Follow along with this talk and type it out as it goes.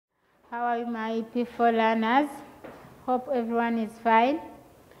How are you, my P4 learners? Hope everyone is fine.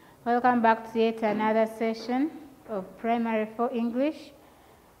 Welcome back to yet another session of Primary 4 English.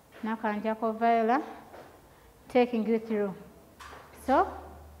 Nakanjako Viola, taking you through. So,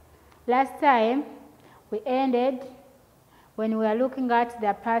 last time we ended when we were looking at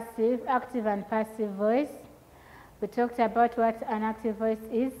the passive, active and passive voice. We talked about what an active voice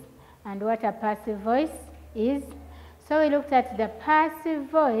is and what a passive voice is. So we looked at the passive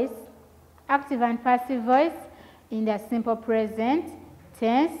voice, active and passive voice in the simple present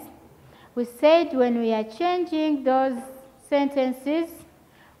tense. We said when we are changing those sentences,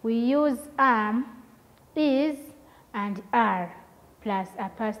 we use am, is, and are, plus a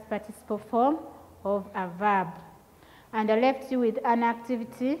past participle form of a verb. And I left you with an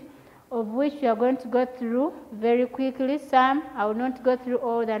activity of which we are going to go through very quickly. Some, I will not go through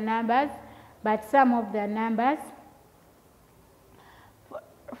all the numbers, but some of the numbers.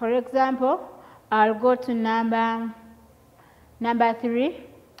 For example, I'll go to number 3.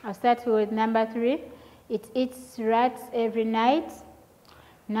 I'll start with number 3. It eats rats every night.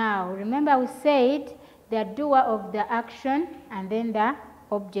 Now, remember we said the doer of the action and then the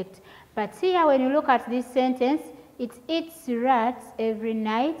object. But here when you look at this sentence, it eats rats every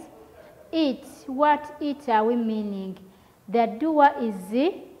night. Eat, what eat are we meaning? The doer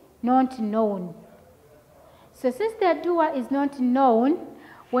is not known. So since the doer is not known,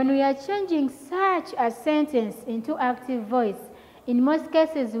 when we are changing such a sentence into active voice, in most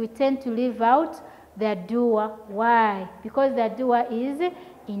cases we tend to leave out the doer. Why? Because the doer is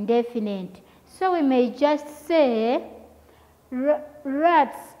indefinite. So we may just say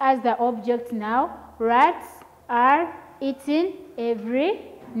rats as the object now. Rats are eaten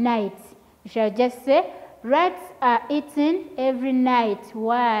every night. You shall just say rats are eaten every night.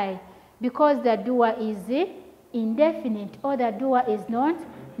 Why? Because the doer is indefinite or the doer is not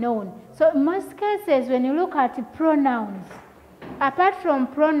known. So in most cases when you look at pronouns, apart from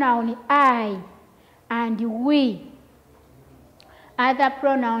pronoun I and we, other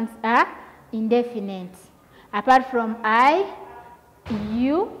pronouns are indefinite. Apart from I,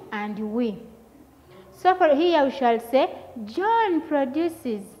 you, and we. So for here we shall say John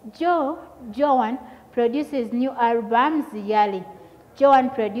produces new albums yearly. Joan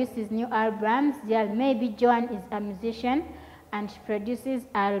produces new albums yearly. Maybe Joan is a musician and she produces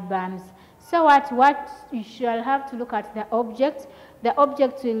albums. So what you shall have to look at the object. The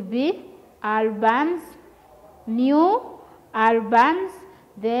object will be albums, new albums,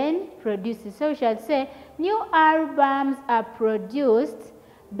 then produces. So we shall say new albums are produced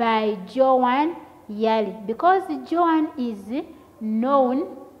by Joan yearly. Because Joan is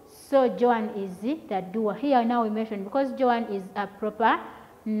known, so Joan is the doer. Here now we mention because Joan is a proper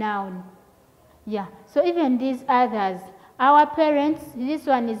noun. Yeah. So even these others, our parents, this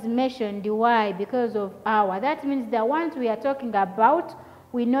one is mentioned. Why? Because of our. That means the ones we are talking about,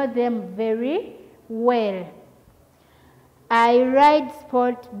 we know them very well. I ride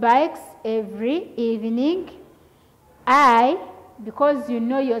sport bikes every evening. I, because you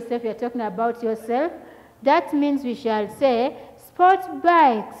know yourself, you're talking about yourself, that means we shall say sport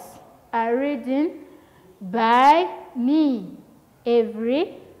bikes are ridden by me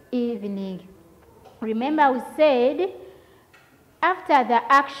every evening. Remember we said after the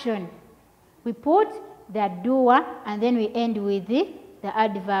action we put the doer and then we end with the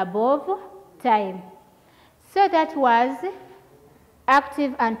adverb of time. So that was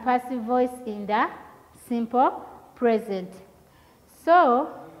active and passive voice in the simple present. So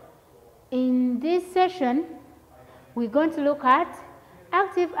in this session we're going to look at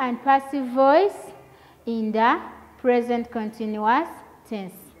active and passive voice in the present continuous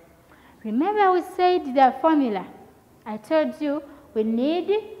tense. Remember we said the formula. I told you we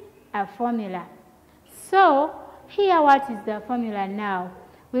need a formula. So here what is the formula now?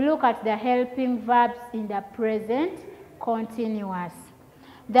 We look at the helping verbs in the present continuous.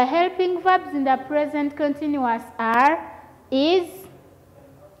 The helping verbs in the present continuous are is,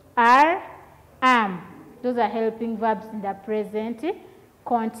 are, am. Those are helping verbs in the present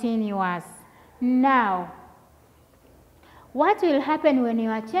continuous. Now, what will happen when you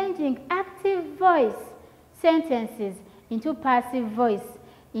are changing active voice sentences into passive voice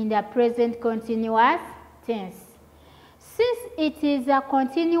in the present continuous tense? Since it is a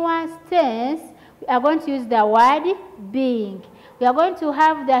continuous tense, we are going to use the word being. We are going to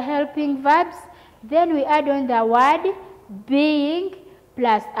have the helping verbs, then we add on the word being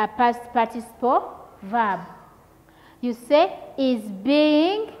plus a past participle verb. You say is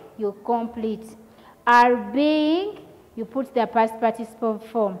being, you complete. Are being, you put the past participle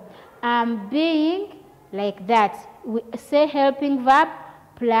form. Am being, like that. We say helping verb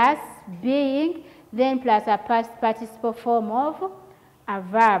plus being, then plus a past participle form of a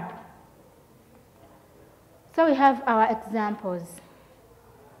verb. So we have our examples.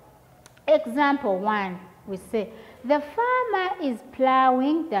 Example 1, we say, the farmer is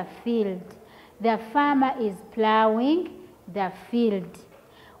plowing the field. The farmer is plowing the field.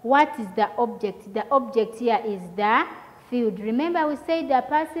 What is the object? The object here is the field. Remember we said the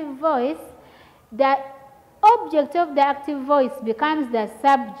passive voice, the object of the active voice becomes the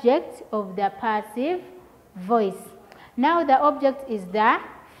subject of the passive voice. Now the object is the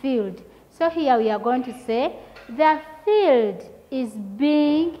field. So here we are going to say the field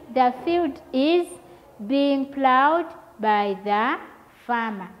is being plowed by the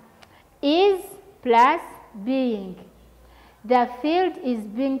farmer. Is plus being. The field is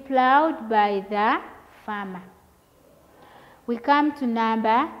being plowed by the farmer. We come to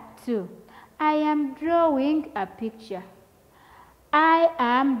number 2. I am drawing a picture. I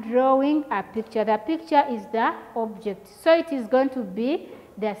am drawing a picture. The picture is the object. So it is going to be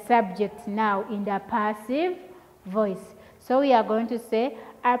the subject now in the passive voice. So we are going to say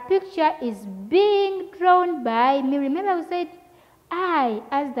a picture is being drawn by me. Remember we said I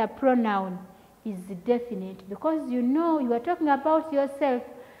as the pronoun is definite because you know you are talking about yourself.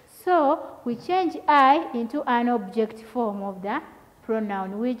 So we change I into an object form of the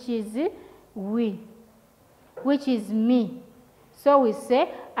pronoun, which is we, which is me. So we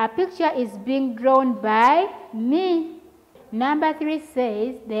say a picture is being drawn by me. Number 3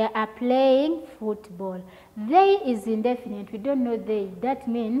 says they are playing football. They is indefinite. We don't know they. That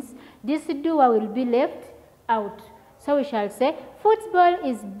means this doer will be left out. So we shall say football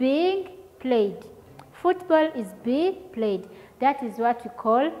is being played. Football is being played. That is what we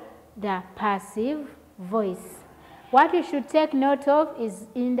call the passive voice. What we should take note of is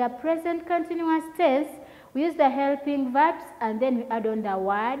in the present continuous tense, we use the helping verbs and then we add on the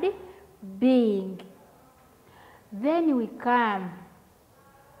word being. Then we come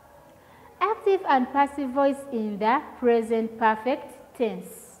active and passive voice in the present perfect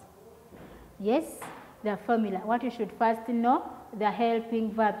tense. Yes, the formula. What you should first know, the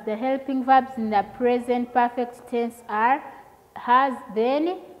helping verbs. The helping verbs in the present perfect tense are has,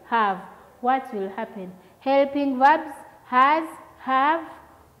 then, have. What will happen? Helping verbs has, have,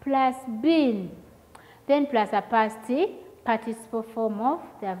 plus been. Then plus a past participle form of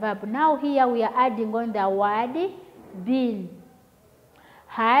the verb. Now here we are adding on the word been.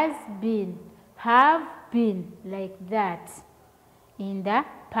 Has been, have been, like that in the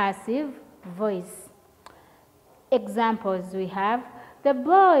passive voice. Examples we have, the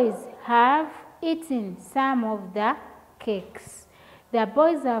boys have eaten some of the cakes. The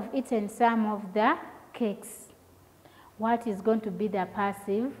boys have eaten some of the cakes. What is going to be the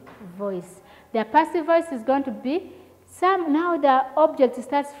passive voice? The passive voice is going to be some. Now the object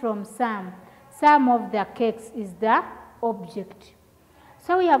starts from some. Some of the cakes is the object.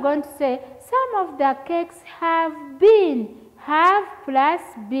 So we are going to say some of the cakes have been. Have plus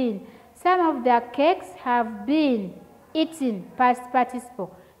been. Some of the cakes have been eaten, past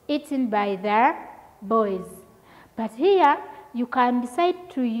participle, eaten by the boys. But here you can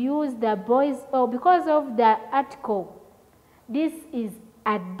decide to use the boys because of the article. This is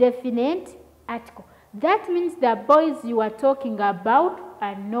a definite article. That means the boys you are talking about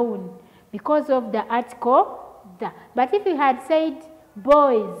are known because of the article the. But if you had said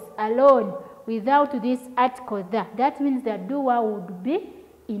boys alone without this article the, that means the doer would be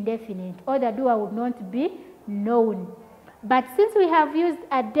indefinite or the doer would not be known. But since we have used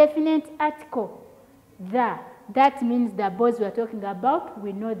a definite article the, that means the boys we are talking about,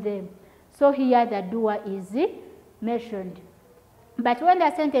 we know them. So here the doer is mentioned. But when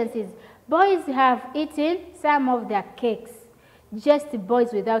the sentence is, boys have eaten some of the cakes, just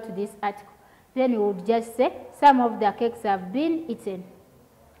boys without this article, then we would just say, some of the cakes have been eaten.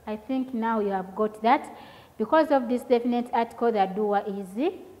 I think now you have got that. Because of this definite article, the doer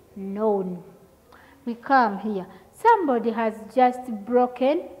is known. We come here. Somebody has just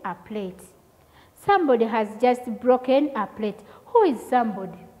broken a plate. Somebody has just broken a plate. Who is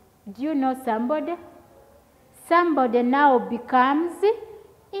somebody? Do you know somebody? Somebody now becomes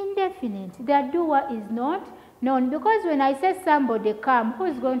indefinite. The doer is not known. Because when I say somebody come, who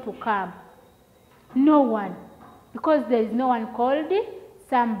is going to come? No one. Because there is no one called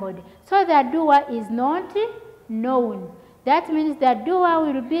somebody. So the doer is not known. That means the doer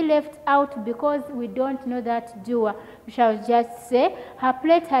will be left out because we don't know that doer. We shall just say, her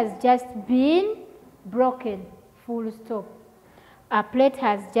plate has just been broken. Full stop. A plate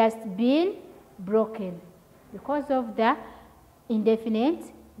has just been broken because of the indefinite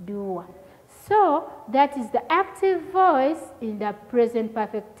doer. So that is the active voice in the present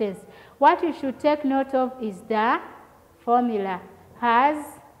perfect tense. What you should take note of is the formula. Has,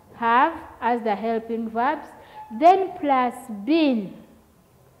 have as the helping verbs, then plus been.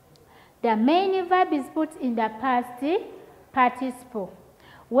 The main verb is put in the past participle.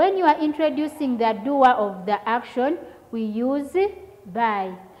 When you are introducing the doer of the action, we use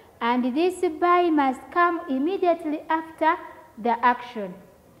by. And this by must come immediately after the action.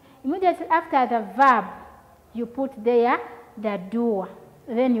 Immediately after the verb, you put there the doer.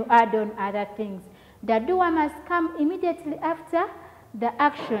 Then you add on other things. The doer must come immediately after the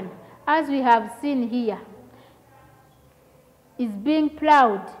action. As we have seen here, is being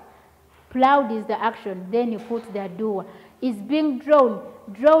plowed. Plowed is the action, then you put the doer. Is being drawn.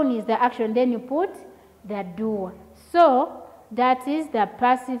 Drawn is the action, then you put the doer. So that is the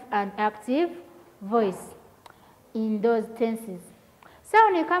passive and active voice in those tenses. So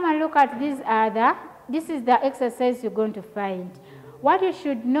when you come and look at this is the exercise you're going to find. What you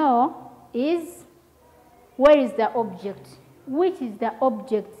should know is, where is the object? Which is the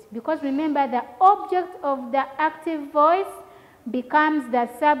object? Because remember, the object of the active voice becomes the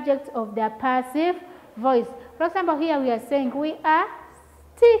subject of the passive voice. For example, here we are saying we are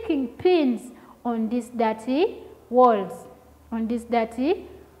sticking pins on these dirty walls. On this dirty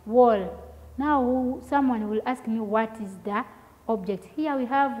wall. Now someone will ask me, what is the object? Here we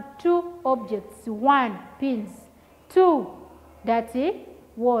have two objects. One, pins. Two, dirty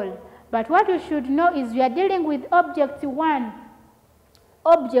wall. But what you should know is we are dealing with object one.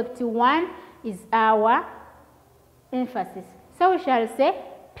 Object one is our emphasis. So we shall say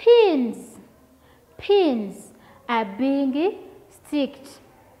pins. Pins are being sticked.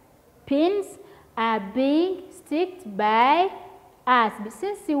 Pins are being sticked by us. But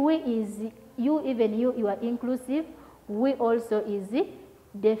since we is you, even you are inclusive, we also is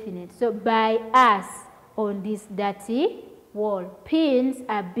definite. So by us on this dirty wall. Pins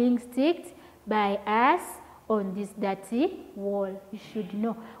are being sticked by us on this dirty wall. You should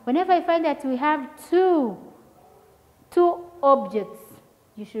know. Whenever you find that we have two objects,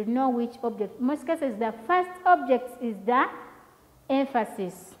 you should know which object. In most cases, the first object is the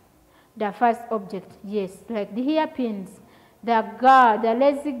emphasis. The first object, yes, like the here pins. The girl, the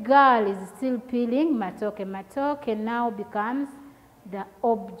lazy girl is still peeling matoke. Matoke now becomes the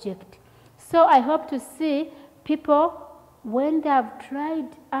object. So I hope to see people, when they have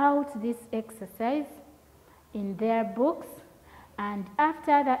tried out this exercise in their books, and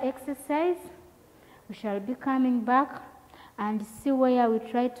after the exercise, we shall be coming back and see where we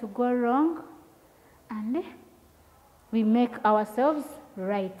try to go wrong and we make ourselves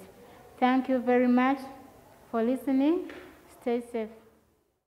right. Thank you very much for listening. Stay safe.